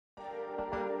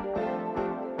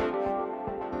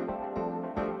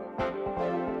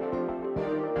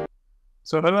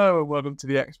So hello and welcome to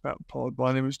the Expat Pod.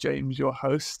 My name is James, your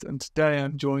host, and today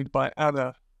I'm joined by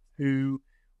Ana, who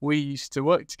we used to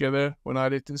work together when I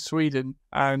lived in Sweden,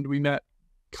 and we met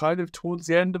kind of towards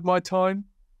the end of my time,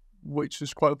 which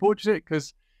was quite fortunate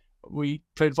because we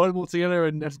played volleyball together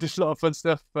and did a lot of fun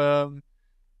stuff. But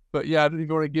yeah, I don't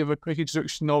even want to give a quick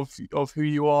introduction of who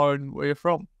you are and where you're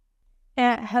from.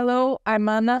 Hello, I'm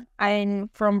Ana. I'm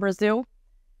from Brazil,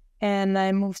 and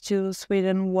I moved to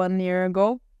Sweden 1 year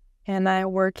ago, and I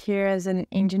work here as an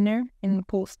engineer in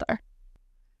Polestar.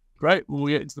 Great, we'll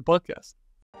get into the podcast.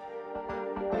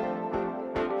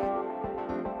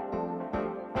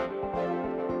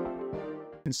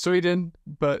 In Sweden,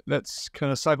 but let's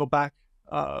kind of cycle back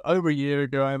over a year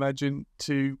ago, I imagine,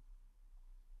 to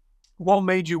what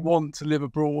made you want to live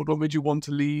abroad? What made you want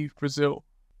to leave Brazil?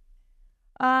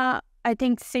 I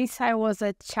think since I was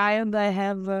a child, I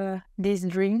have this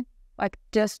dream, like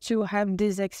just to have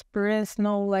this experience,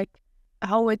 know like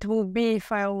how it will be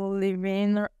if I will live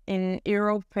in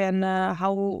Europe, and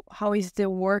how is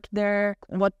the work there,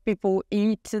 what people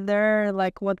eat there,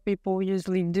 like what people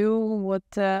usually do,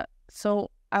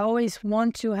 so I always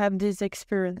want to have this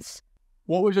experience.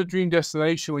 What was your dream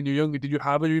destination when you were younger? Did you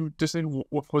have a dream destination?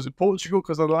 Was it Portugal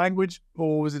because of the language,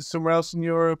 or was it somewhere else in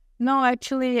Europe? No,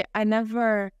 actually, I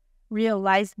never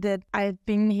realized that I've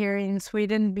been here in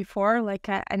Sweden before. Like,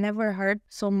 I never heard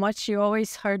so much. You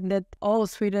always heard that, oh,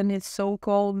 Sweden is so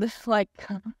cold.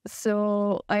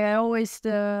 So I always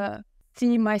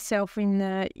see myself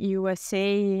in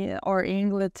USA or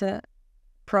England,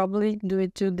 probably due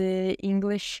to the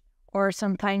English, or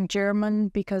sometimes German,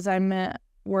 because I'm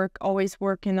always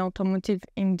work in automotive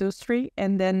industry,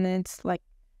 and then it's like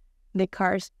the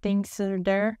cars things are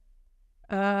there,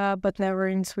 but never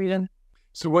in Sweden.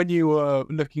 So when you were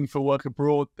looking for work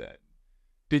abroad then,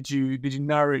 did you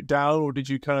narrow it down, or did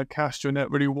you kind of cast your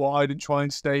net really wide and try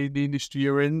and stay in the industry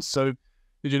you're in? So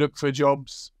did you look for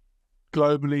jobs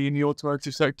globally in the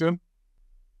automotive sector?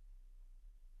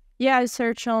 Yeah, I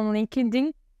search on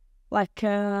LinkedIn, like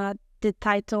the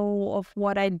title of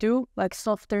what I do, like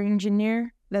software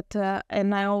engineer,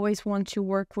 and I always want to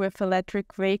work with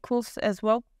electric vehicles as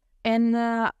well. And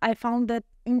I found that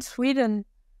in Sweden,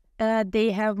 they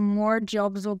have more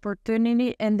jobs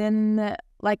opportunity, and then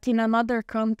like in another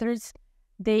countries,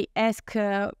 they ask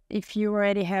if you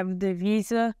already have the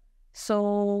visa.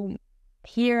 So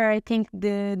here, I think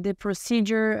the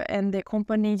procedure and the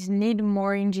companies need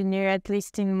more engineer, at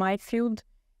least in my field,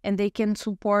 and they can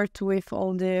support with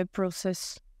all the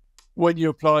process. When you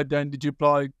applied then, did you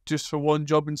apply just for one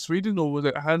job in Sweden, or was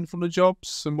it a handful of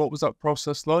jobs? And what was that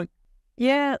process like?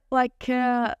 Yeah, like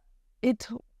it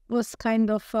was kind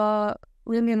of a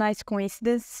really nice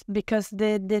coincidence, because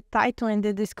the title and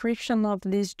the description of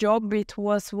this job, it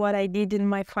was what I did in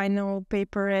my final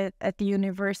paper at the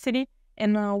university,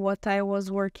 and what I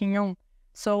was working on.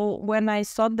 So when I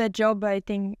saw the job, I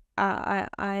think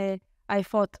I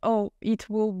thought, oh, it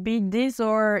will be this,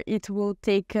 or it will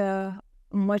take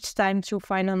much time to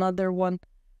find another one.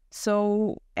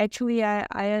 So actually,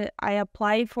 I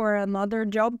applied for another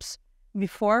jobs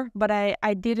before, but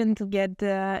I didn't get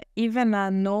even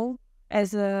a no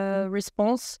as a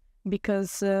response,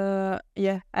 because it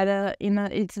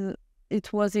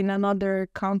was in another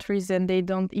countries, and they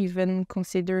don't even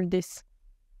consider this.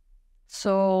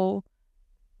 So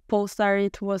Polestar,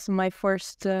 it was my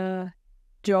first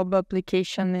job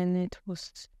application, and it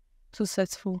was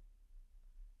successful,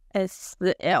 as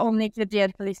only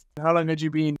at least. How long had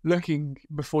you been looking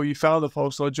before you found the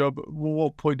Polestar job? At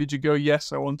what point did you go,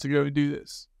 yes, I want to go and do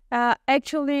this?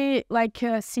 Actually, like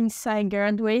since I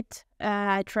graduate,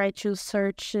 I tried to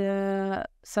search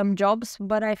some jobs,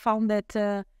 but I found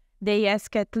that they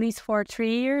ask at least for 3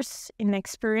 years in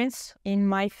experience in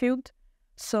my field.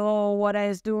 So what I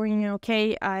was doing,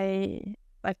 okay,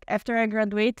 after I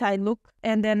graduate, I look,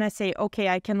 and then I say, okay,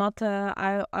 I cannot,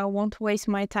 I won't waste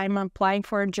my time applying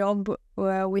for a job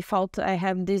without I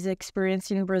have this experience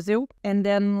in Brazil. And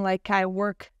then like I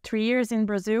work 3 years in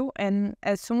Brazil, and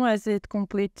as soon as it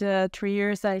complete 3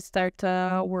 years, I start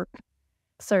work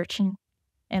searching,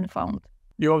 and found.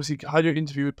 You obviously had your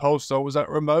interview with Polestar. Was that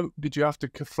remote? Did you have to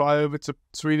fly over to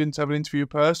Sweden to have an interview in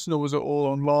person, or was it all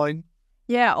online?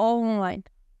 Yeah, all online.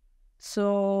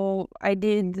 So I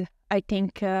did, I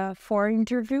think, 4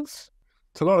 interviews.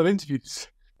 It's a lot of interviews.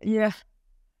 Yeah,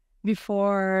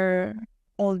 before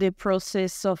all the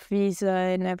process of visa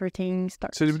and everything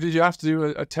starts. So did you have to do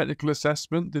a technical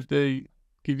assessment? Did they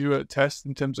give you a test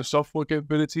in terms of software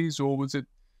capabilities, or was it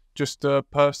just a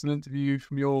personal interview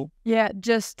from your... Yeah,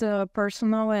 just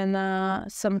personal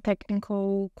and some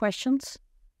technical questions.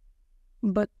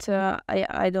 But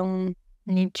I don't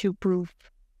need to prove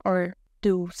or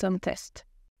do some tests.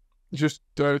 Just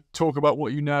talk about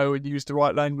what you know and use the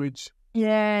right language.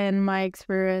 Yeah, and my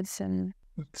experience. And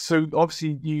so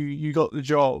obviously you got the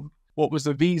job. What was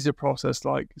the visa process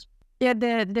like? yeah,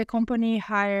 the company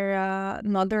hired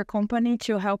another company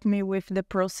to help me with the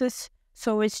process.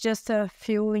 So it's just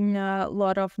filling a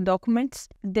lot of documents.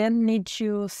 Then need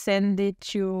to send it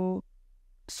to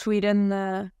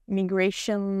Sweden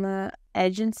migration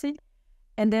agency.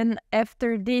 And then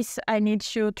after this, I need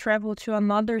to travel to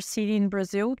another city in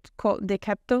Brazil, called the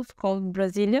capital, called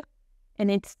Brasilia.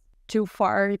 And it's too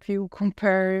far if you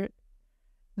compare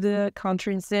the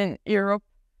countries in Europe.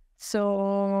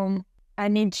 So I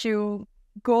need to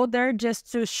go there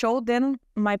just to show them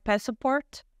my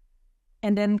passport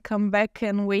and then come back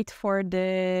and wait for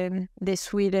the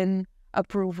Sweden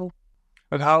approval.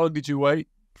 And how long did you wait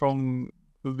from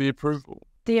the approval?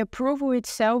 The approval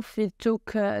itself, it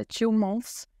took 2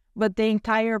 months, but the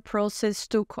entire process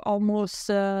took almost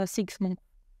 6 months.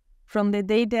 From the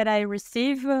day that I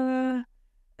received,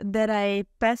 that I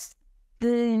passed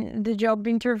the job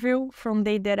interview, from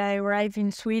the day that I arrived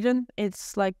in Sweden,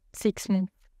 it's like 6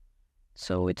 months.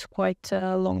 So it's quite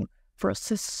a long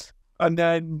process. And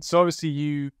then, so obviously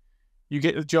you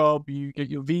get the job, you get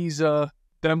your visa.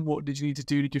 Then what did you need to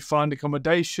do? Did you find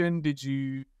accommodation?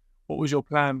 What was your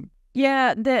plan?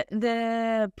 Yeah,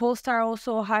 the Polestar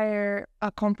also hired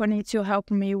a company to help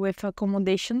me with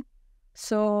accommodation.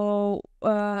 So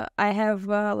I have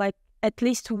like at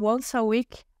least once a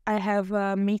week, I have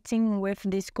a meeting with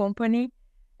this company,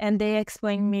 and they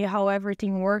explain me how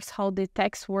everything works, how the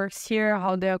tax works here,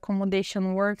 how the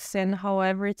accommodation works, and how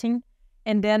everything.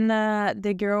 And then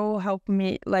the girl helped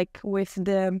me like with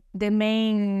the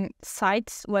main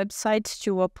websites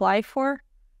to apply for,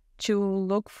 to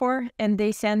look for, and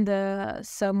they send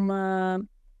some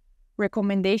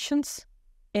recommendations.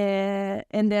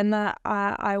 And then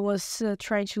I was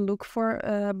trying to look for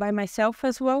by myself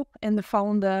as well, and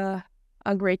found a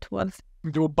great one.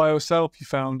 By yourself you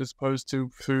found, as opposed to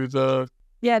through the...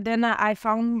 Yeah, then I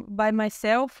found by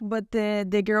myself, but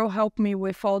the girl helped me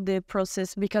with all the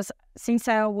process, because since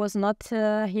I was not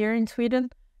here in Sweden,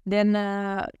 then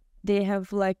they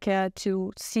have like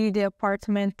to see the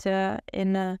apartment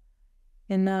in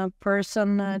a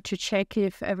person to check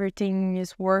if everything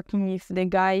is working, if the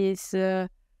guy is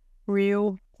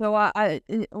real. So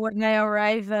when I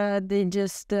arrived, they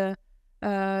just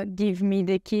give me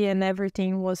the key, and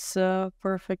everything was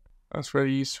perfect. That's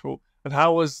very useful. And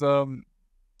how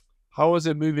was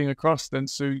it moving across then?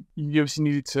 So you obviously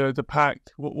needed to pack.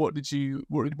 What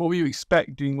were you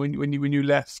expecting when you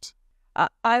left?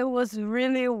 I was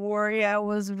really worried. I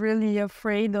was really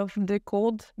afraid of the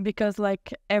cold, because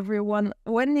like everyone,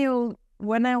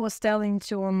 when I was telling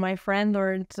to my friend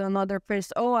or to another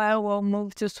person, oh, I will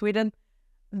move to Sweden,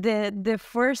 the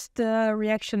first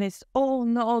reaction is, oh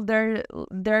no,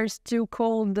 there's too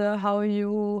cold. How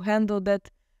you handle that?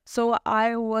 So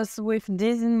I was with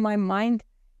this in my mind.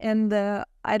 And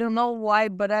I don't know why,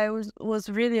 but I was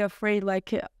really afraid.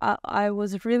 Like I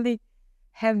was really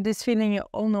have this feeling,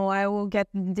 oh no, I will get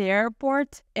the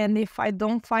airport, and if I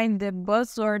don't find the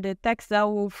bus or the taxi, I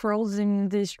will froze in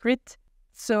the street.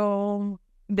 So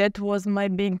that was my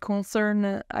big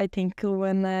concern, I think,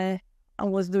 when I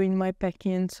was doing my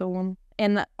packing and so on.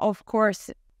 And of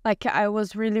course, like I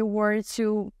was really worried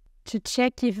to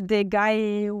check if the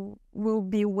guy will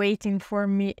be waiting for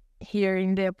me here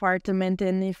in the apartment,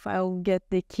 and if I'll get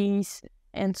the keys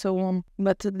and so on.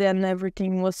 But then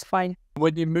everything was fine.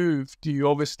 When you moved, you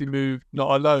obviously moved not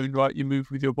alone, right? You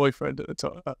moved with your boyfriend at the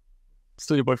time.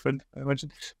 Still your boyfriend, I imagine.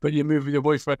 But you moved with your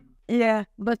boyfriend. Yeah,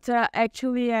 but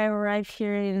actually I arrived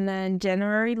here in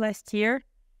January last year,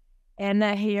 and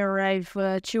he arrived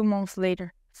 2 months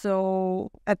later. So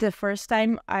at the first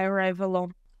time, I arrived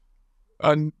alone.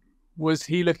 And was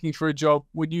he looking for a job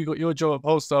when you got your job at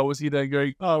Polestar? Was he there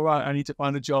going, oh, right, I need to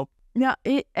find a job? Yeah,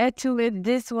 actually,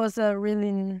 this was a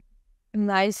really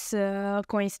nice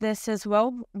coincidence as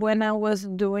well. When I was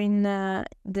doing the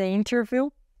interview,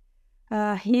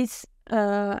 his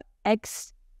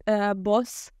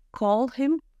ex-boss called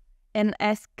him and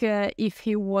asked if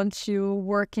he wants to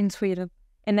work in Sweden.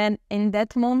 And then in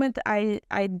that moment, I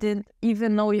didn't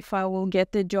even know if I will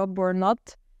get the job or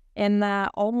not. And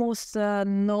almost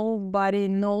nobody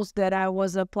knows that I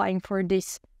was applying for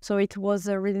this. So it was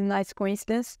a really nice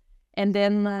coincidence. And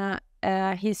then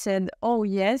he said, oh,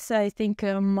 yes, I think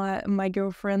my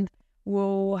girlfriend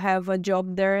will have a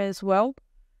job there as well.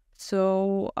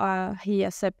 So he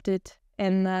accepted.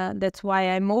 And that's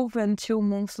why I moved. And 2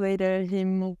 months later, he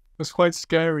moved. It's quite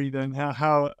scary then.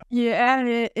 How?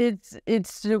 Yeah,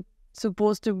 it's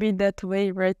supposed to be that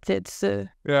way, right? It's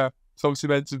yeah, it's obviously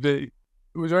meant to be.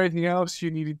 was there anything else you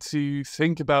needed to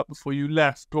think about before you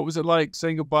left? What was it like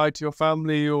saying goodbye to your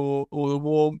family or the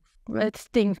warmth? Let's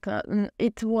think.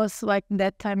 It was like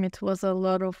that time. It was a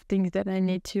lot of things that I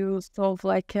need to solve,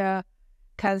 like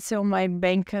cancel my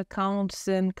bank accounts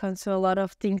and cancel a lot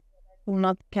of things. I will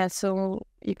not cancel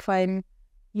if I'm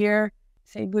here.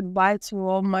 Say goodbye to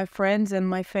all my friends and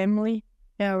my family.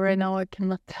 Yeah, right now I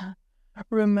cannot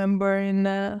remember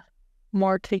in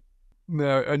more things.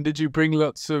 No, and did you bring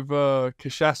lots of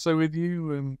cachaça with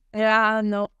you? Yeah,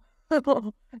 no.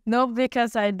 No,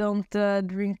 because I don't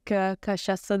drink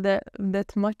cachaça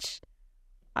that much.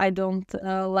 I don't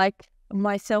like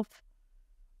myself.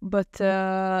 But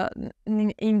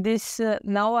in this,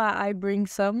 now I bring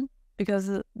some,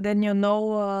 because then a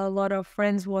lot of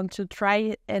friends want to try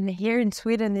it. And here in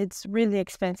Sweden, it's really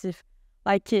expensive.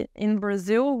 Like in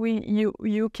Brazil,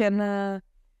 you can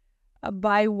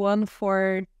buy one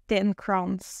for 10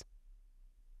 crowns.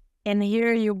 And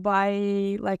here you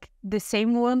buy like the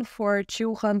same one for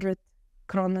 200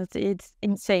 kronas. It's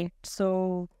insane.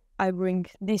 So I bring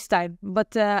this time.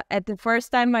 But at the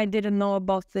first time, I didn't know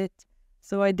about it.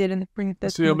 So I didn't bring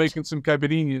that So you're much. making some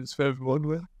caipirinhas for everyone,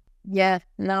 well? Yeah,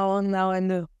 now I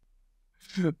know.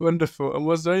 Wonderful. And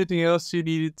was there anything else you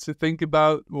needed to think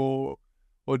about or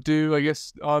do? I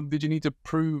guess, did you need to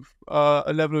prove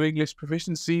a level of English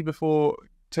proficiency before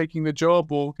taking the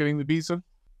job or getting the visa?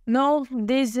 No,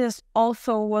 this is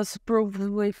also was proved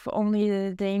with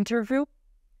only the interview.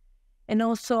 And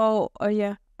also,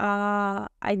 I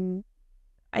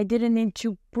didn't need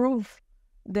to prove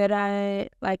that I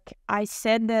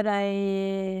said that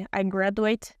I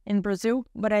graduate in Brazil,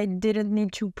 but I didn't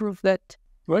need to prove that.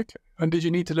 Okay. And did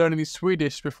you need to learn any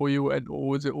Swedish before you went, or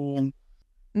was it all?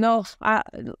 No,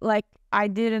 I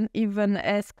didn't even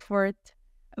ask for it,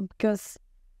 because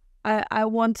I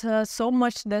want so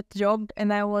much that job,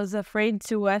 and I was afraid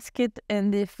to ask it.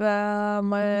 And if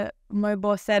my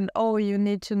boss said, "Oh, you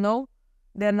need to know,"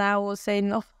 then I will say,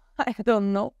 "No, I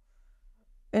don't know."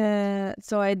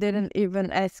 So I didn't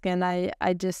even ask, and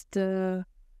I just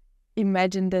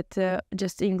imagined that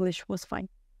just English was fine.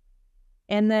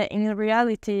 And in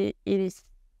reality, it is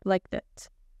like that.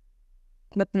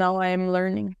 But now I am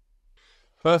learning.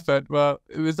 Perfect. Well,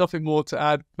 there's nothing more to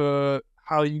add for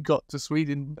how you got to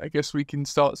Sweden. I guess we can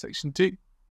start section 2.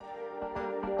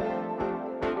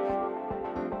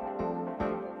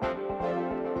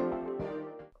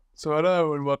 So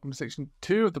hello and welcome to section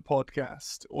 2 of the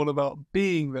podcast, all about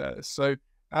being there. So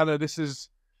Anna, this is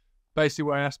basically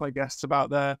where I ask my guests about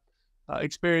their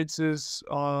experiences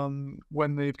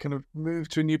when they've kind of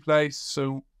moved to a new place.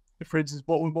 So for instance,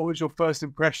 what was your first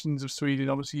impressions of Sweden?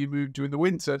 Obviously you moved during the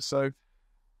winter, so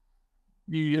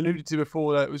you alluded to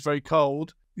before that it was very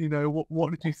cold. You know,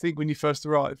 what did you think when you first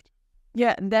arrived?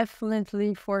 Yeah,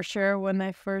 definitely, for sure. When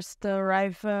I first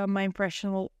arrived, my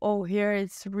impression was, oh, here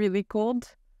it's really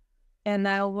cold. And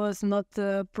I was not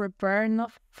prepared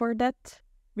enough for that.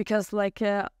 Because,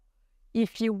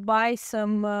 if you buy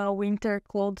some winter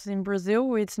clothes in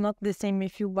Brazil, it's not the same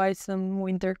if you buy some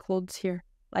winter clothes here.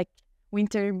 Like,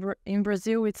 winter in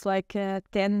Brazil, it's like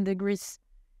 10 degrees,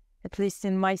 at least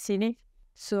in my city.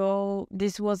 So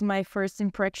this was my first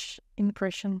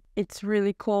impression. It's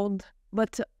really cold,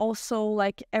 but also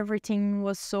like everything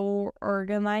was so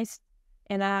organized,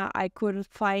 and I could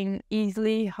find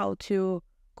easily how to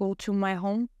go to my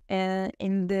home. And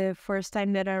in the first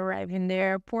time that I arrived in the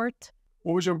airport.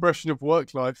 What was your impression of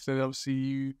work life then?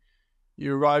 Obviously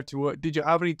you arrived to work. Did you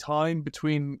have any time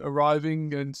between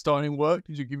arriving and starting work?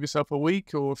 Did you give yourself a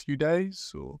week or a few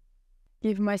days, or?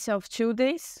 Give myself 2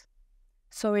 days.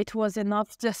 So it was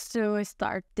enough just to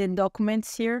start the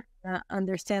documents here,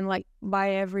 understand,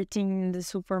 buy everything in the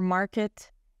supermarket.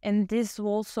 And this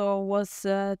also was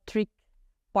a trick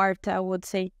part, I would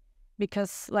say,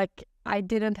 because I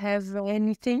didn't have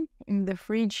anything in the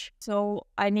fridge. So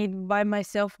I need by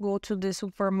myself go to the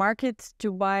supermarket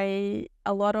to buy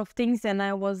a lot of things, and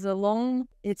I was alone.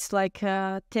 It's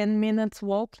 10 minutes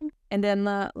walking. And then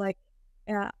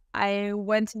I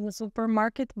went to the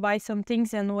supermarket, buy some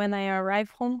things, and when I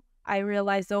arrived home, I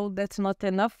realized, oh, that's not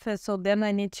enough. So then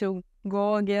I need to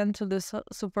go again to the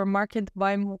supermarket,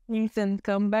 buy more things, and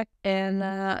come back. And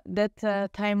that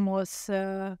time was,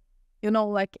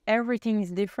 everything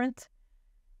is different.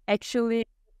 Actually, it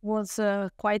was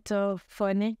quite a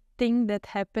funny thing that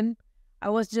happened. I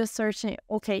was just searching,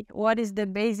 okay, what is the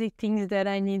basic things that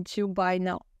I need to buy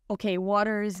now? Okay,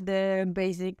 water is the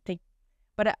basic thing.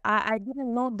 But I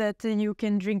didn't know that you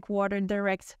can drink water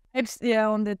direct.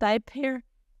 On the type here.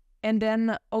 And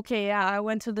then, I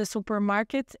went to the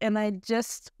supermarket and I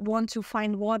just want to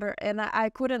find water, and I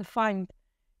couldn't find.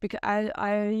 because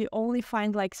I only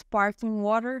find like sparkling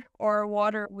water or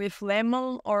water with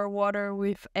lemon or water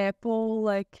with apple,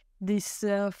 like this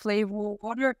flavor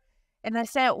water. And I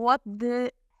said, what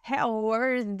the hell?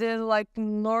 Where is the like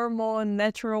normal and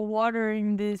natural water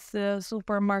in this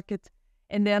supermarket?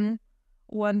 And then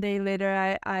one day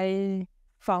later, I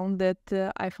found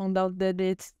that I found out that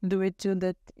it's due to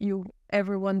that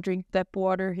everyone drink tap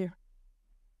water here.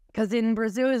 Because in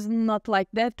Brazil it's not like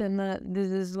that, and this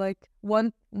is like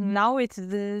one now it's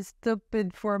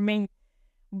stupid for me,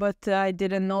 but I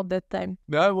didn't know that time.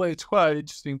 No, well, it's quite an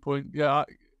interesting point. Yeah, I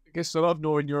guess a lot of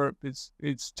Northern Europe, it's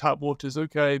tap water's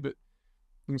okay, but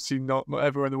obviously not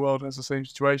everywhere in the world has the same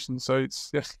situation. So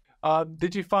it's yeah.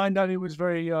 Did you find that it was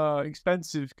very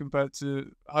expensive compared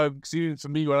to home? Because even for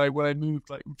me, when I moved,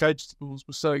 like vegetables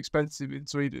were so expensive in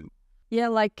Sweden. Yeah,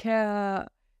 like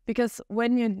because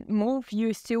when you move,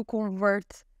 you still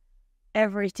convert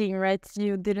everything, right?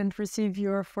 You didn't receive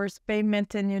your first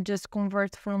payment, and you just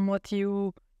convert from what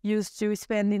you used to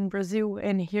spend in Brazil,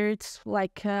 and here it's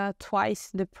like twice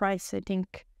the price, I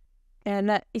think,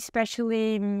 and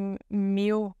especially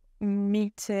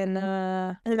meat and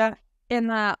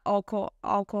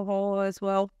alcohol as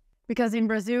well, because in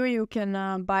Brazil you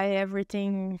can buy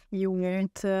everything you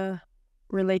want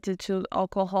related to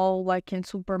alcohol, like in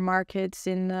supermarkets,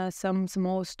 in some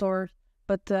small stores,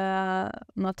 but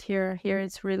not here. Here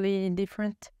it's really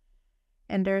different,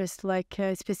 and there's like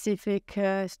a specific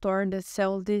store that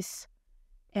sells this,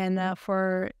 and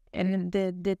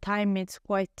the time it's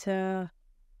quite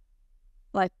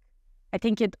like I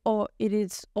think it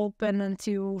is open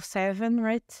until 7,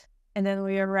 right? And then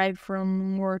we arrive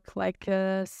from work like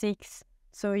 6.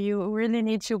 So you really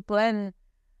need to plan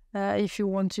if you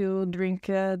want to drink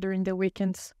during the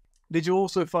weekends. Did you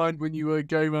also find when you were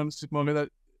going around the supermarket that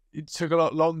it took a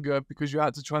lot longer because you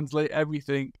had to translate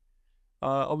everything?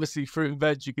 Obviously, fruit and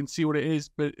veg, you can see what it is,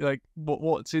 but like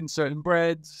what's in certain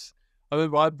breads. I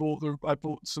remember I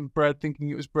bought some bread thinking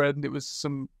it was bread, and it was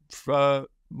some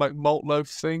like malt loaf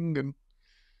thing, and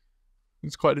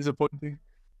it's quite disappointing.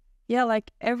 Yeah,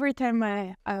 like every time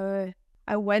I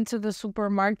went to the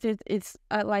supermarket, it's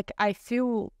like I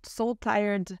feel so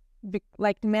tired,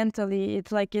 like mentally.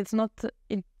 It's like it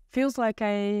feels like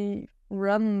I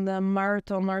run the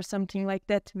marathon or something like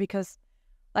that, because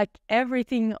like every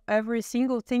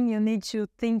single thing you need to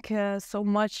think so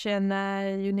much,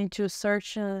 and you need to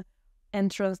search and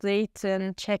translate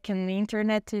and check on the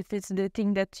internet if it's the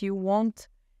thing that you want,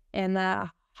 and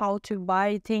how to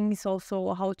buy things,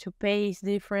 also how to pay is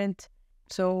different.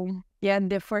 So yeah,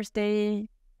 the first day,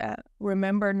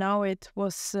 remember now, it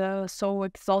was so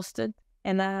exhausted,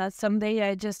 and someday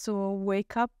I just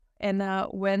wake up and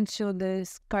went to the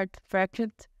card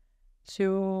factory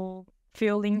to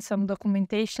fill in some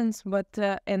documentations, but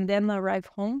and then arrive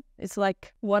home. It's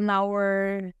like 1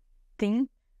 hour thing,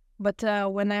 but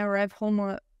when I arrive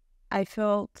home, I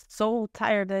felt so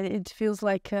tired that it feels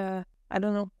like I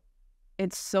don't know.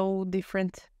 It's so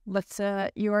different, but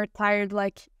you are tired,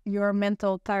 like you're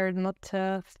mental tired, not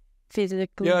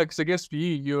physically. Yeah, because I guess for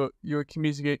you're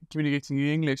communicating in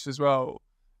English as well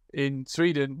in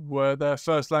Sweden, where their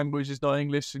first language is not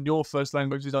English and your first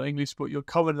language is not English, but your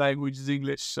common language is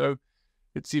English. So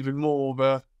it's even more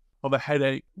of a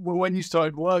headache. When you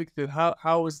started work, then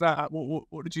how was that?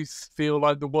 What did you feel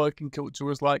like the working culture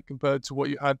was like compared to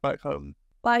what you had back home?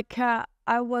 Like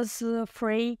I was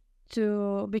afraid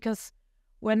because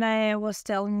when I was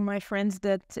telling my friends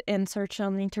that and search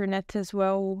on the internet as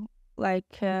well,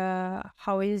 like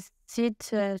how is it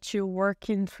to work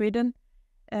in Sweden?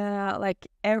 Like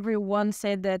everyone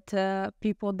said that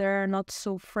people there are not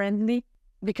so friendly,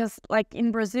 because like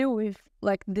in Brazil, with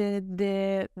like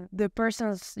the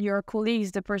persons, your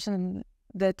colleagues, the person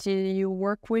that you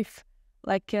work with,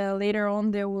 like later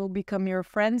on they will become your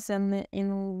friends, and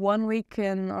in 1 week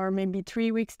or maybe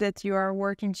 3 weeks that you are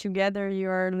working together, you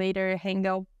are later hang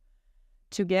out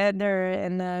together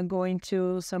and going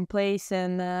to some place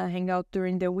and hang out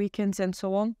during the weekends and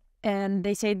so on. And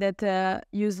they say that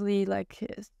usually like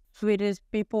Swedish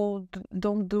people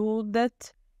don't do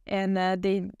that, and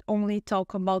they only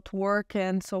talk about work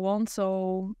and so on.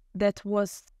 So that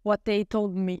was what they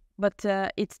told me, but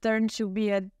it's turned to be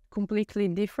a completely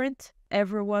different.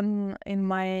 Everyone in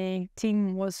my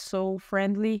team was so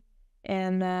friendly,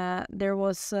 and there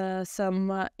was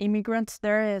some immigrants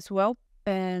there as well,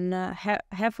 and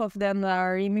half of them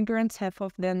are immigrants, half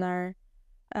of them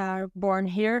are born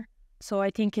here. So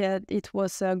I think it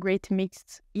was a great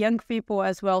mix. Young people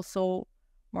as well, so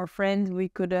more friends, we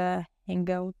could hang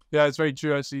out. Yeah, it's very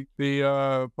true. Actually,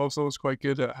 the Postal was quite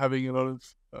good at having a lot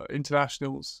of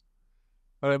internationals.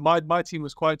 My team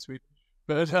was quite Swedish,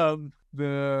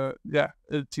 But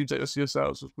it seems like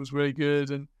yourselves was really good,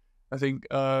 and I think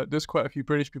there's quite a few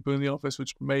British people in the office,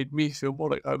 which made me feel more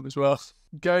like home as well.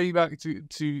 Going back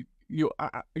to your,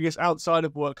 I guess outside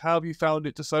of work, how have you found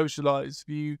it to socialize?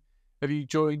 Have you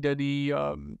joined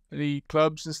any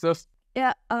clubs and stuff?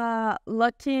 Yeah,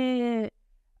 lucky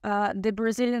the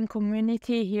Brazilian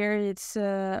community here, it's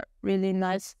really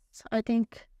nice. I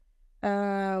think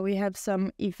we have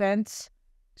some events.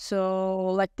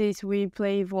 So like this, we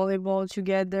play volleyball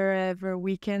together every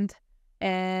weekend.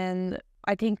 And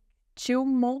I think 2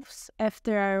 months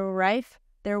after I arrived,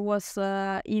 there was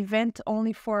an event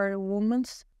only for women,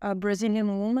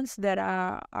 Brazilian women that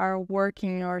are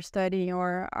working or studying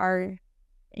or are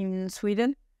in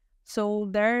Sweden. So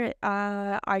there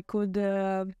I could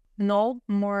know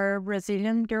more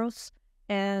Brazilian girls,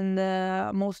 and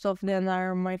most of them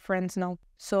are my friends now.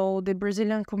 So the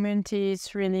Brazilian community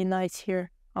is really nice here,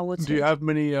 I would say. Do you have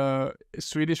many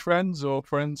Swedish friends or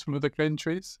friends from other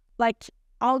countries? Like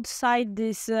outside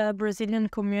these Brazilian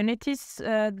communities,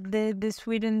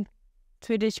 the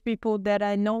Swedish people that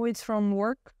I know, it's from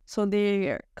work, so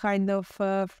they're kind of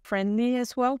friendly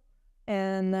as well.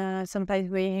 And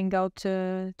sometimes we hang out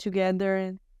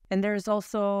together. And there's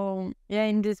also,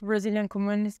 in this Brazilian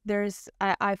community,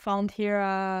 I found here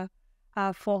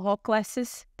forró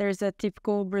classes. There's a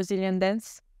typical Brazilian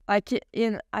dance. I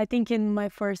think in my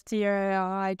first year,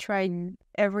 I tried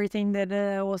everything that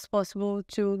was possible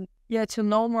to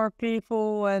know more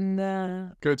people and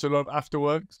go to a lot of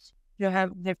afterworks. You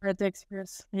have different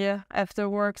experience. Yeah,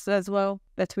 afterworks as well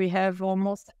that we have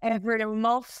almost every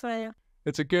month.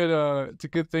 It's a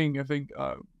good thing. I think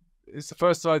it's the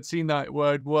first time I'd seen that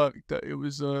word work, that it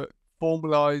was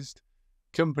formalized,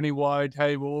 company-wide.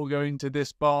 Hey, we're all going to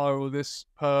this bar or this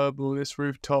pub or this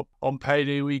rooftop on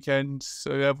payday weekends,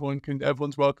 so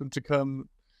everyone's welcome to come.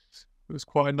 It was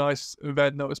quite a nice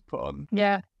event that was put on.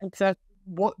 Yeah, exactly.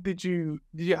 What did you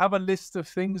have a list of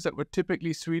things that were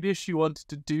typically Swedish you wanted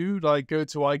to do, like go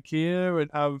to IKEA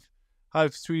and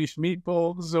have Swedish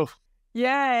meatballs or?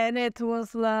 Yeah, and it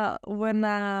was when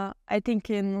I think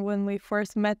when we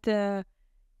first met,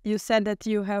 you said that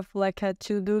you have like a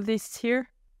to-do list here.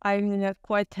 I mean,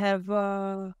 quite have.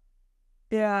 I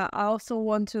also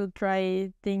want to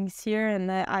try things here, and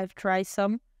I've tried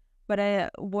some. But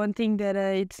one thing that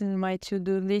it's in my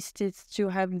to-do list is to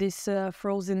have this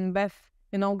frozen bath.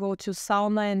 Go to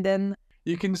sauna and then.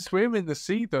 You can swim in the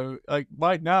sea though. Like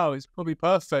right now, it's probably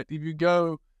perfect if you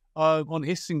go on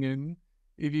Hisingen.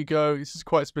 If you go, this is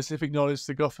quite specific knowledge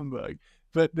to Gothenburg,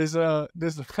 but there's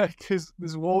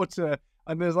water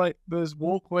and there's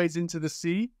walkways into the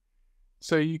sea,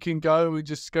 so you can go and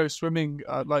just go swimming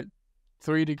at like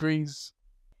 3 degrees.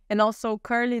 And also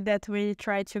curly that we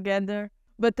tried together.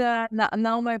 But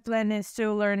now my plan is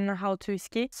to learn how to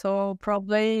ski. So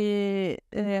probably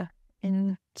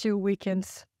in 2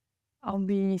 weekends I'll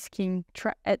be skiing,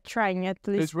 trying at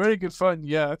least. It's really good fun.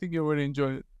 Yeah, I think you'll really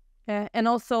enjoy it. Yeah, and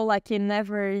also like in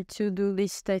every to-do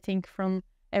list, I think from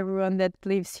everyone that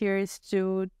lives here is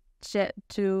to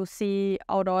see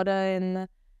Aurora and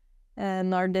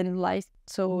Northern Lights.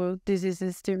 So this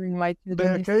is still in my to-do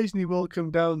list. They occasionally will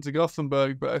come down to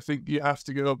Gothenburg, but I think you have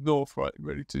to go up north, right,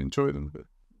 really, to enjoy them.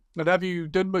 And have you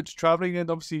done much traveling?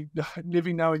 And obviously,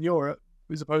 living now in Europe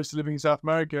as opposed to living in South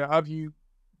America, have you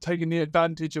taken the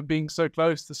advantage of being so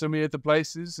close to so many other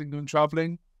places and gone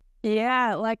traveling?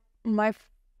 Yeah, like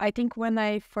I think when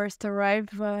I first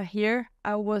arrived here,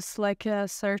 I was like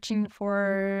searching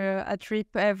for a trip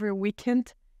every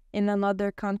weekend in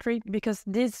another country, because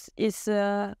this is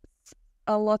a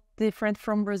lot different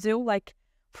from Brazil. Like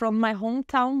from my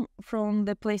hometown, from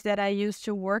the place that I used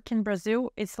to work in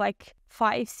Brazil, it's like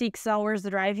 5-6 hours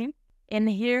driving. And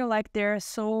here, like there are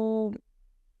so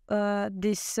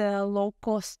these low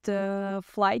cost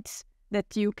flights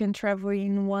that you can travel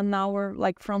in 1 hour,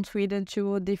 like from Sweden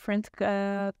to different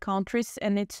countries,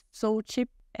 and it's so cheap.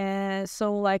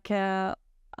 So like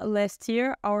last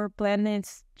year, our plan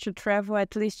is to travel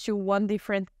at least to one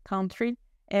different country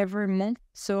every month.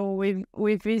 So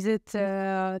we visit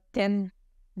 10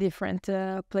 different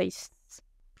places.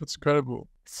 That's incredible.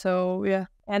 So yeah,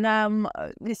 and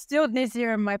still this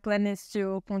year my plan is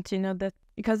to continue that,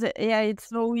 because it's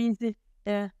so easy.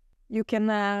 Yeah, you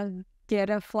can get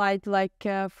a flight like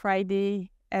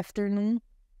Friday afternoon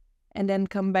and then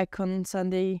come back on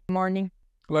Sunday morning,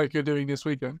 like you're doing this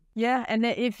weekend. Yeah, and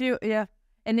if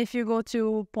you go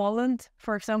to Poland,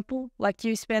 for example, like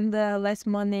you spend less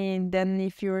money than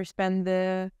if you spend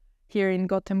here in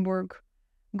Gothenburg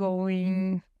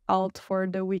going out for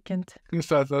the weekend.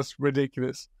 That's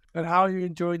ridiculous. And how are you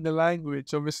enjoying the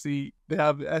language? Obviously, they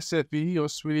have SFI, or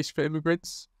Swedish for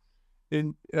Immigrants.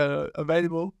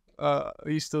 available. Are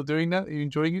you still doing that? Are you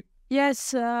enjoying it?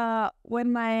 Yes,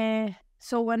 when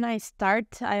I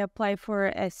start, I apply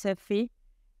for SFE,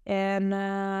 and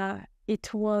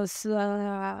it was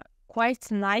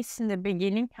quite nice in the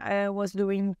beginning. I was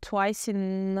doing twice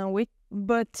in a week,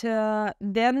 but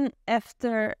then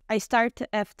after I start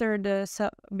after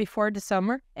before the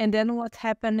summer, and then what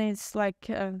happened is like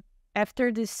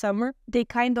after this summer, they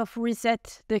kind of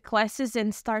reset the classes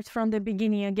and start from the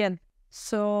beginning again.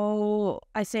 So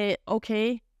I say,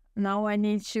 okay, now I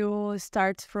need to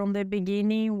start from the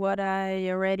beginning what I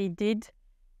already did.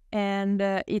 And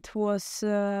it was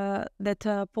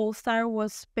that Polestar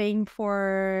was paying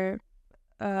for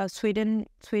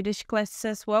Swedish classes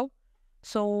as well.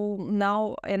 So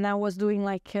now, and I was doing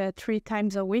like 3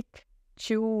 times a week,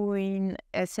 2 in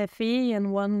SFE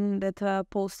and 1 that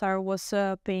Polestar was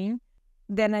paying.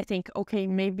 Then I think, okay,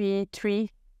 maybe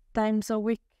 3 times a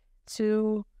week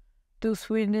to do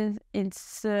Sweden,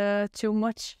 it's too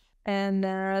much. And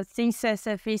since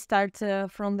SFE starts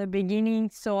from the beginning,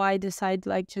 so I decide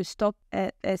like to stop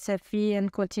at SFE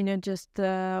and continue just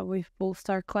with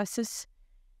Polestar classes.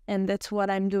 And that's what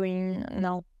I'm doing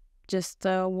now, just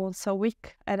once a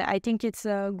week. And I think it's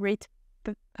a great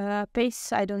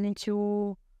pace. I don't need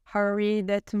to hurry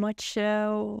that much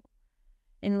in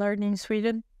learning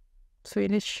Swedish. So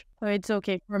it's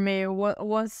okay for me.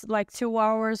 Once like 2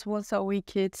 hours once a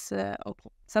week, it's okay.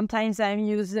 Sometimes I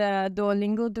use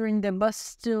Duolingo during the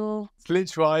bus too. It's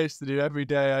literally what I used to do every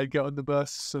day. I'd get on the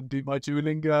bus and do my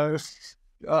Duolingo.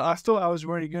 I thought I was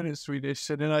really good at Swedish,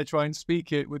 and then I try and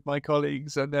speak it with my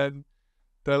colleagues, and then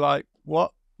they're like,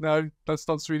 "What? No, that's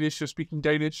not Swedish. You're speaking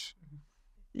Danish."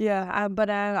 Yeah, but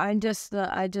I just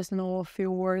know a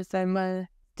few words. I'm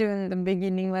still in the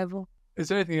beginning level. Is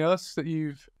there anything else that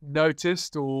you've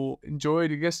noticed or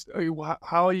enjoyed? I guess,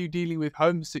 how are you dealing with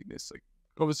homesickness? Like,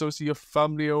 obviously, your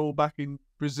family are all back in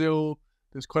Brazil.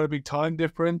 There's quite a big time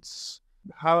difference.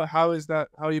 How is that?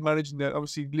 How are you managing that?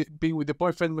 Obviously, being with your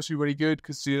boyfriend must be really good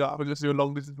because you're not having a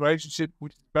long distance relationship,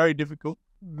 which is very difficult.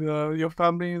 Your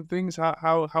family and things.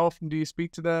 How often do you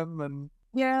speak to them? And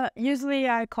yeah, usually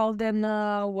I call them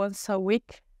once a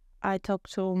week. I talk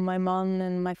to my mom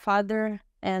and my father,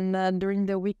 and during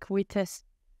the week we text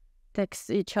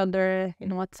each other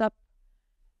in WhatsApp.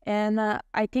 And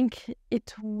I think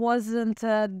it wasn't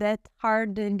that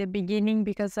hard in the beginning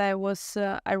because I was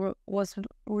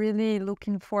really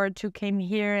looking forward to came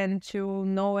here and to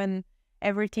know, and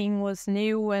everything was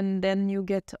new. And then you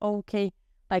get okay,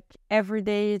 like every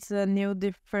day it's a new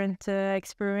different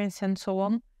experience and so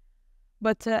on.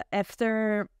 But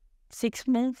after 6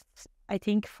 months, I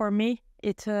think for me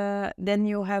it then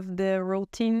you have the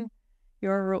routine,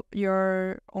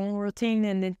 your own routine,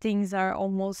 and then things are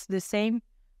almost the same.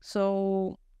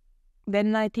 So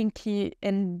then I think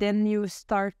and then you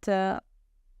start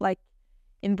like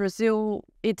in Brazil,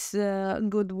 it's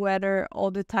good weather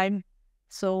all the time.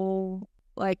 So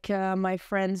like my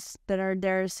friends that are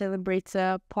there celebrate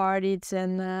parties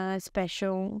and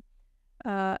special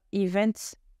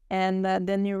events, and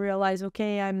then you realize,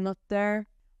 okay, I'm not there.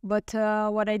 But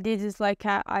what I did is like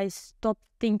I stopped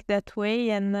think that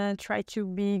way and try to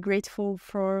be grateful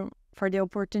for the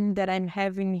opportunity that I'm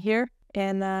having here.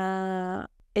 And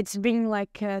it's been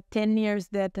like 10 years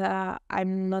that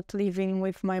I'm not living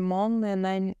with my mom,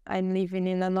 and I'm living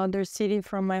in another city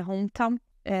from my hometown.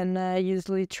 And I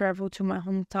usually travel to my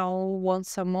hometown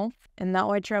once a month. And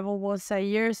now I travel once a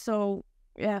year. So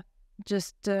yeah,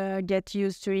 just get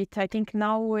used to it. I think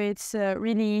now it's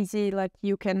really easy. Like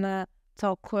you can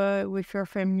talk with your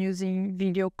family using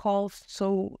video calls.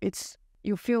 So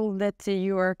you feel that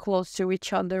you are close to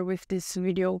each other with these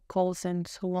video calls and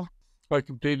so on. Quite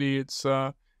completely, it's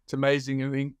amazing. I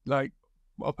think like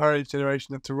our parents'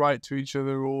 generation had to write to each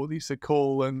other or at least a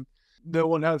call, and no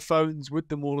one had phones with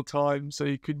them all the time, so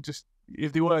you could just,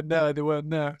 if they weren't there, they weren't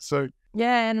there. So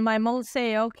yeah, and my mom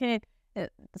say, okay,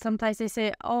 sometimes they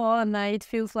say, oh, and it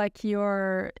feels like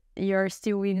you're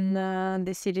still in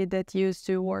the city that you used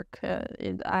to work.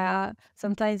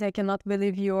 Sometimes I cannot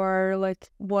believe you are like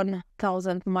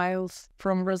 1,000 miles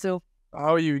from Brazil.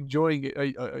 how are you enjoying it?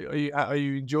 Are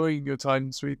you enjoying your time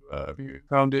in Sweden? Have you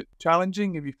found it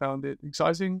challenging? Have you found it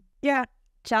exciting? Yeah,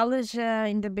 challenge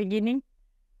in the beginning,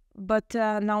 but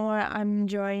now I'm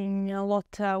enjoying a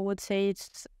lot. I would say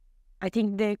I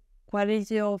think the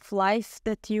quality of life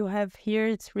that you have here,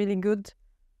 it's really good.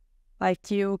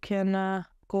 Like you can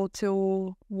go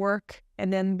to work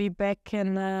and then be back.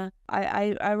 And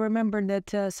I remember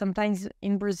that sometimes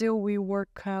in Brazil we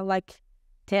work like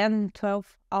 10,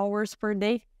 12 hours per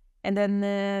day. And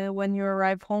then when you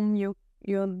arrive home, you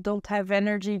don't have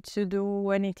energy to do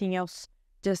anything else.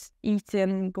 just eat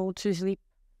and go to sleep.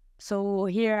 So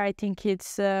here I think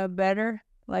it's better.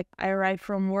 Like I arrive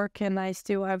from work and I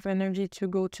still have energy to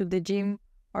go to the gym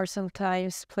or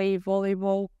sometimes play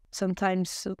volleyball,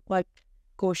 sometimes like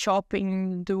go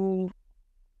shopping, do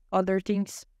other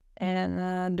things.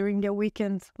 And during the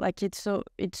weekend, like it's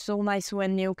so nice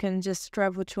when you can just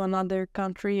travel to another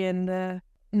country and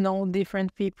know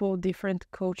different people, different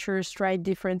cultures, try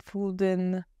different food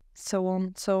and so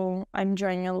on. So I'm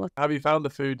enjoying a lot. Have you found the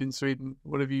food in Sweden?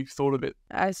 What have you thought of it?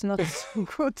 It's not so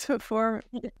good for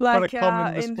Quite a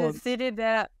common in the response. city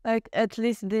that, like at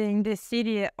least in the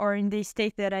city or in the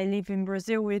state that I live in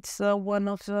Brazil, it's one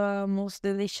of the most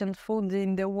delicious food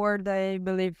in the world, I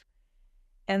believe.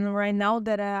 And right now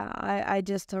that I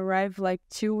just arrived like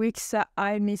 2 weeks,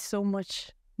 I miss so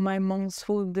much my mom's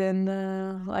food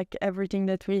and like everything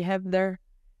that we have there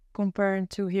compared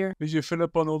to here. Did you fill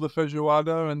up on all the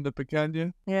feijoada and the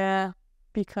picanha? Yeah,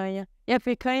 picanha. Yeah,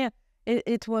 picanha.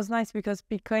 It was nice because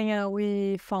picanha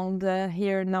we found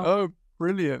here now. Oh,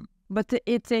 brilliant. But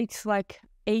it takes like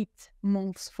 8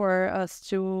 months for us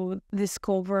to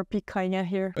discover picanha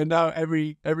here. And now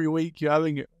every week you're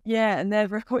having it. Yeah, and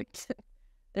every week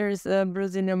there's a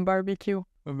Brazilian barbecue.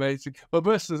 Amazing. Well,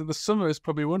 versus the summer is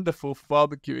probably wonderful for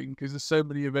barbecuing because there's so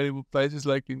many available places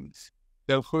like in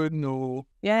Del Hun or...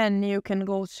 Yeah, and you can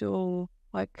go to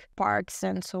like parks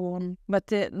and so on. But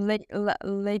the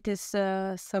latest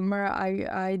summer,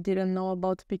 I didn't know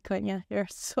about picanha here,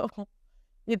 so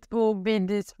it will be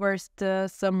this first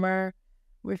summer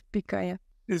with picanha.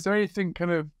 Is there anything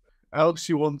kind of else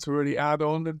you want to really add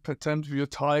on in terms of your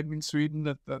time in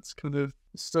Sweden that's kind of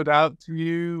stood out to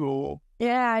you? Or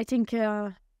yeah, I think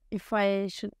if I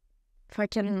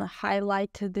can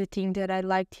highlight the thing that I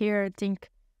liked here, I think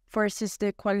first is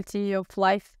the quality of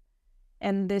life.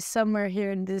 And this summer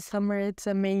here, it's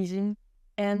amazing.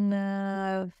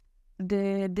 And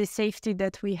the safety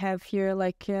that we have here,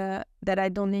 like that I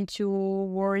don't need to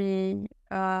worry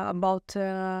about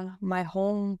my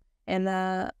home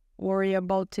and worry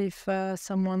about if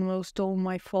someone will steal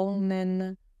my phone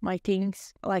and my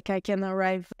things. Like I can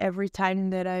arrive every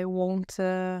time that I want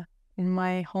in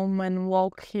my home and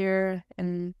walk here,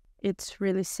 and it's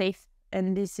really safe.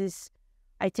 And this is,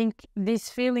 I think, this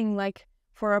feeling like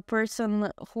for a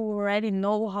person who already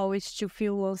know how it's to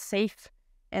feel unsafe,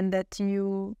 and that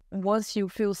once you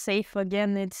feel safe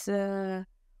again, it's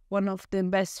one of the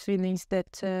best feelings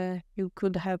that you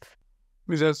could have.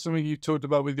 is that something you talked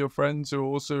about with your friends who are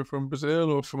also from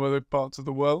Brazil or from other parts of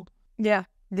the world? Yeah,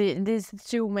 these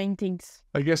two main things.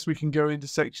 I guess we can go into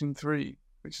section 3,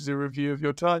 which is a review of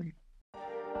your time.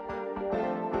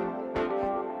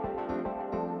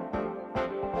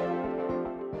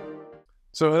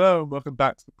 So hello, and welcome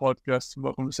back to the podcast, and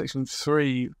welcome to section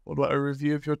 3, or like a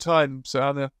review of your time. So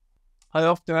Anna, I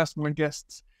often ask my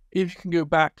guests, if you can go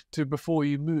back to before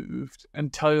you moved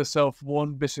and tell yourself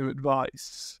one bit of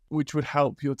advice which would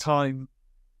help your time,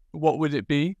 what would it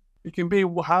be? It can be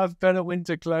have better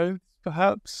winter clothes,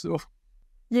 perhaps, or...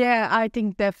 Yeah, I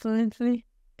think definitely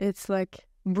it's like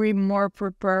be more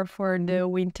prepared for the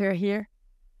winter here.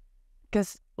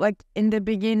 Because like in the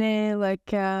beginning,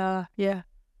 like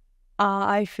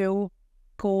I feel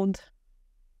cold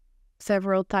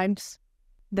several times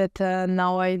that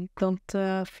now I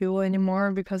don't feel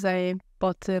anymore because I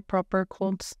bought proper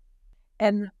clothes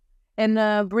and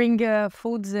bring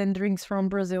foods and drinks from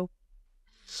Brazil.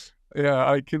 Yeah,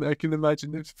 I can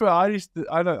imagine.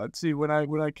 I don't see when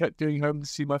I kept going home to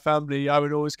see my family, I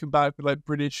would always come back with like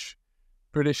British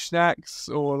snacks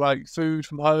or like food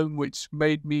from home, which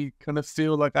made me kind of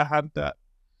feel like I had that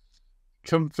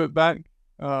comfort back.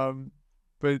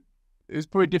 But it was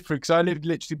pretty different because I lived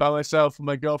literally by myself and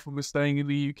my girlfriend was staying in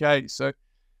the UK. So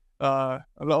a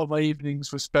lot of my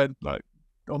evenings were spent like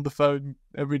on the phone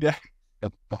every day.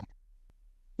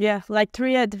 Yeah, like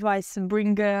 3 advice: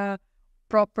 bring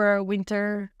proper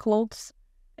winter clothes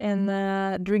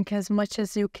and drink as much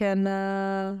as you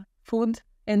can food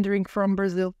and drink from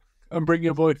Brazil. And bring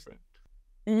your boyfriend.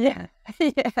 Yeah,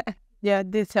 yeah.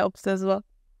 This helps as well.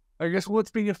 I guess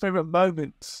what's been your favorite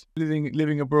moment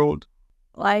living abroad?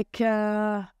 Like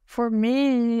for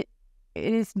me,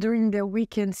 it is during the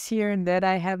weekends here that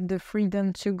I have the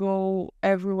freedom to go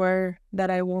everywhere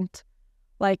that I want.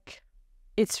 Like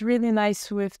it's really nice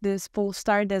with this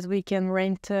Polestar that we can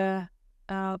rent a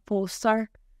Polestar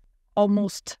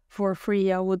almost for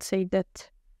free, I would say that.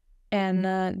 And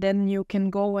then you can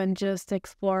go and just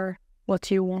explore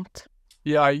what you want.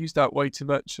 Yeah, I use that way too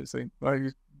much, I think.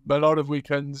 A lot of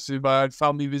weekends, if I had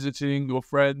family visiting or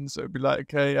friends, I'd be like,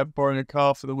 okay, I'm borrowing a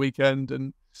car for the weekend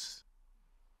and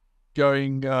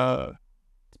going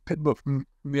pick them up from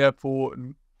the airport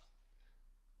and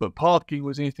but parking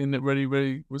was anything that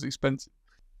really was expensive.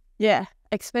 Yeah,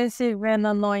 expensive and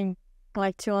annoying,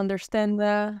 like to understand.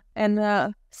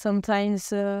 And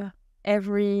sometimes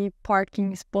every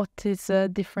parking spot is a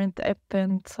different app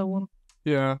and so on.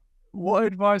 Yeah. What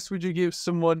advice would you give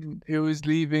someone who is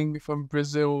leaving from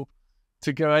Brazil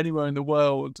to go anywhere in the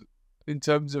world in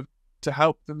terms of to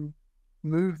help them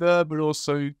move there, but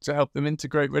also to help them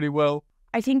integrate really well?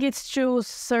 I think it's to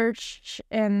search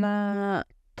and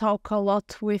talk a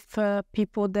lot with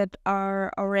people that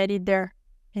are already there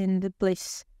in the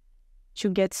place to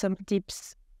get some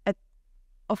tips.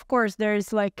 Of course,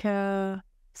 there's like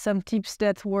some tips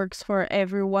that works for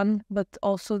everyone, but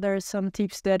also there's some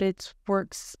tips that it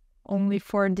works only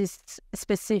for this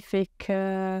specific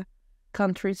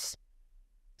countries.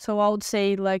 So I would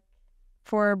say, like,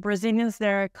 for Brazilians that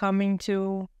are coming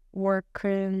to work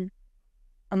in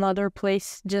another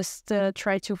place, just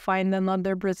try to find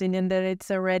another Brazilian that it's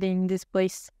already in this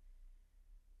place.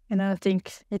 And I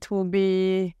think it will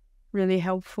be really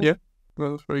helpful. Yeah,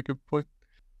 well, that's a very good point.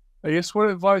 I guess what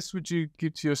advice would you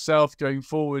give to yourself going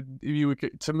forward if you were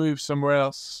to move somewhere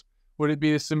else? Would it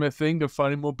be a similar thing of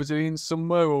finding more Brazilians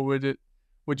somewhere, or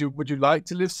would you like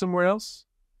to live somewhere else?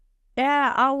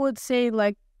 Yeah, I would say,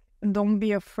 like, don't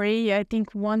be afraid. I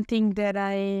think one thing that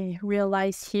I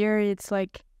realized here, it's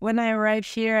like when I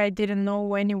arrived here, I didn't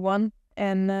know anyone,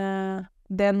 and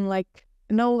then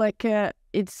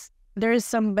there's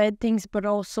some bad things, but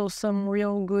also some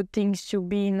real good things to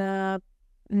be in a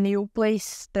new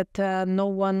place that no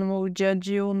one will judge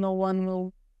you, no one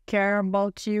will care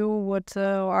about you. What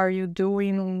are you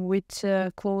doing? Which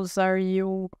clothes are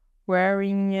you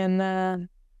wearing? And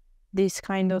these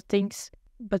kind of things.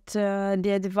 But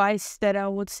the advice that I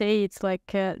would say, it's like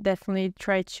definitely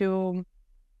try to,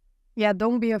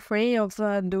 don't be afraid of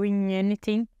doing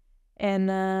anything,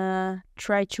 and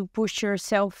try to push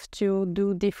yourself to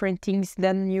do different things.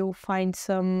 Then you'll find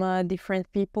some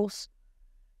different people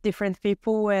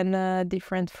and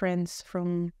different friends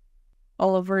from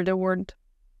all over the world.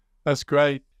 That's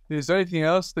great. Is there anything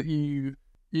else that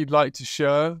you'd like to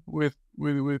share with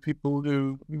people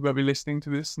who might be listening to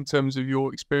this in terms of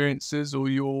your experiences or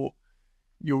your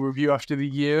review after the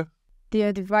year? The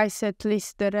advice, at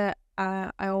least, that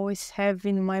I always have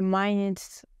in my mind,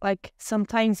 it's like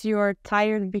sometimes you are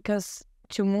tired because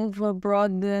to move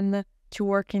abroad and to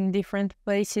work in different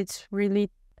places, it's really,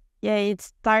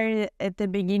 it's tired at the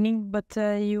beginning, but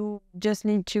you just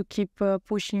need to keep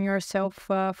pushing yourself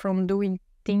from doing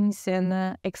things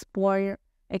and explore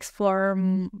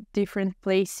different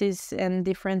places and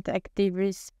different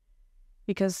activities,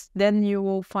 because then you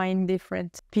will find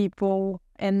different people.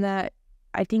 And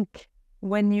I think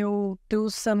when you do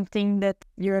something that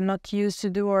you're not used to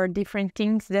do or different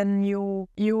things, then you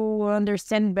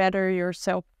understand better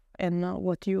yourself and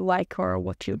what you like or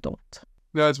what you don't.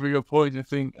 That's a really good point. I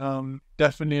think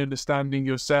definitely understanding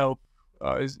yourself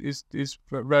is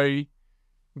very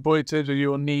important to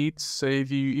your needs. So if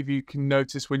you can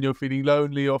notice when you're feeling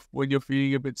lonely or when you're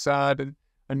feeling a bit sad,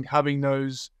 and having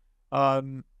those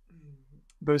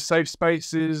safe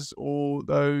spaces or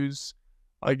those,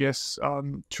 I guess,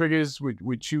 triggers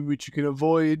which you can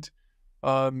avoid,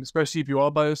 especially if you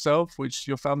are by yourself, which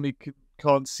your family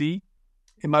can't see.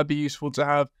 It might be useful to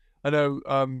have. I know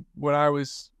when I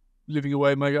was living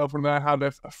away, my girlfriend and I had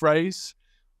a phrase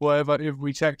wherever if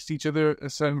we text each other a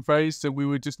certain phrase, so we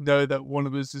would just know that one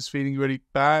of us is feeling really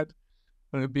bad,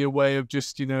 and it'd be a way of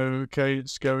just, okay,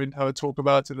 let's go and have a talk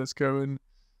about it, let's go and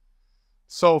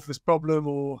solve this problem,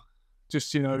 or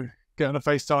just, get on a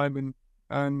FaceTime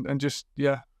and just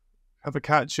have a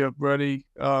catch up really.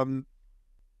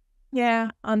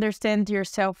 Understand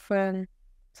yourself, and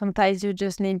sometimes you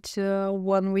just need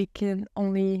 1 weekend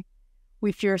only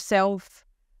with yourself,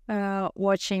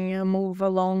 watching a movie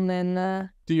alone. And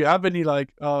do you have any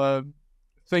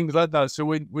things like that? So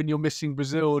when you're missing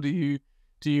Brazil, do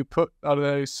you put, I don't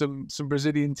know, some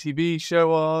Brazilian TV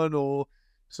show on, or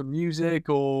some music,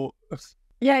 or?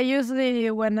 Yeah, usually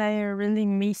when I'm really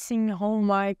missing home,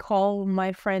 I call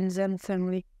my friends and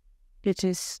family, which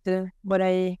is what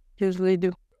I usually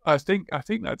do. I think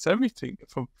that's everything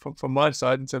from my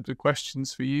side in terms of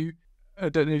questions for you. I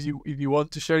don't know if you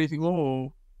want to share anything more.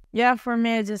 Or... Yeah, for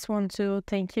me, I just want to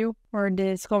thank you for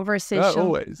this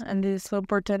conversation and this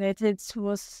opportunity. It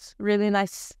was really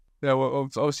nice. Yeah, well,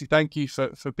 obviously, thank you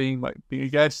for being a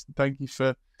guest. Thank you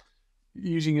for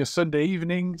using your Sunday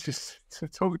evening just to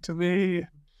talk to me.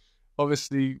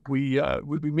 Obviously, we've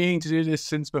been meaning to do this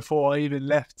since before I even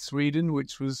left Sweden,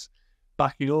 which was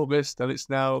back in August, and it's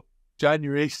now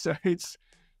January, so it's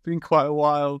been quite a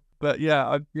while. But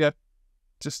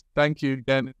just thank you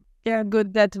again. Yeah,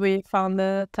 good that we found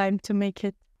the time to make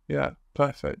it. Yeah,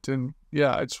 perfect. And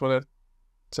yeah, I just want to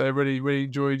say I really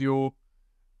enjoyed your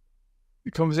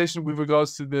conversation with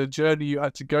regards to the journey you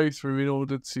had to go through in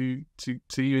order to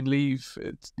even leave.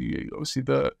 Obviously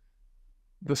the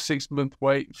 6-month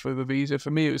wait for the visa.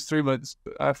 For me, it was 3 months.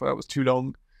 But I thought that was too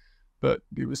long, but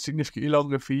it was significantly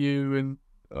longer for you.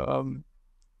 And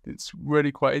it's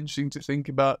really quite interesting to think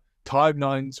about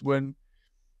timelines when,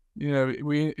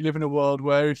 we live in a world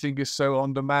where everything is so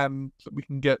on demand that we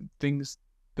can get things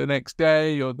the next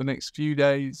day or the next few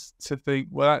days. To think,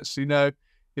 well, actually, no,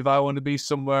 if I want to be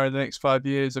somewhere in the next 5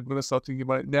 years, I'm going to start thinking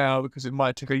about it now, because it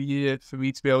might take a year for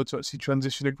me to be able to actually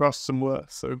transition across somewhere.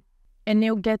 So, and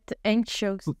you get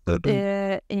anxious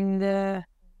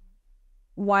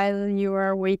while you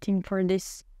are waiting for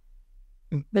this,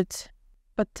 but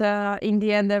in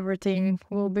the end, everything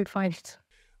will be fine.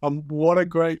 What a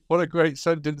great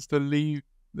sentence to leave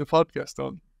the podcast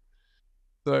on.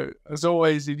 So, as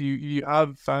always, if you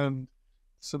have found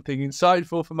something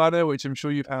insightful from Ana, which I'm sure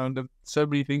you've found so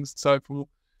many things insightful,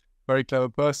 very clever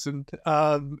person,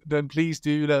 then please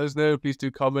do let us know. Please do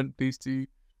comment. Please do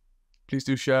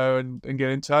share and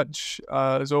get in touch.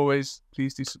 As always,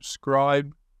 please do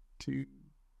subscribe to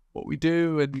what we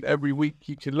do, and every week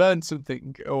you can learn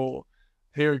something or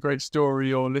hear a great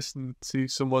story or listen to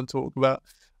someone talk about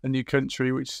a new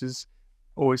country, which is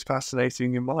always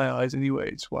fascinating in my eyes anyway.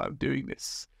 It's why I'm doing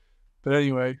this. But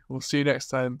anyway, we'll see you next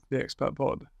time, the Expat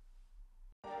Pod.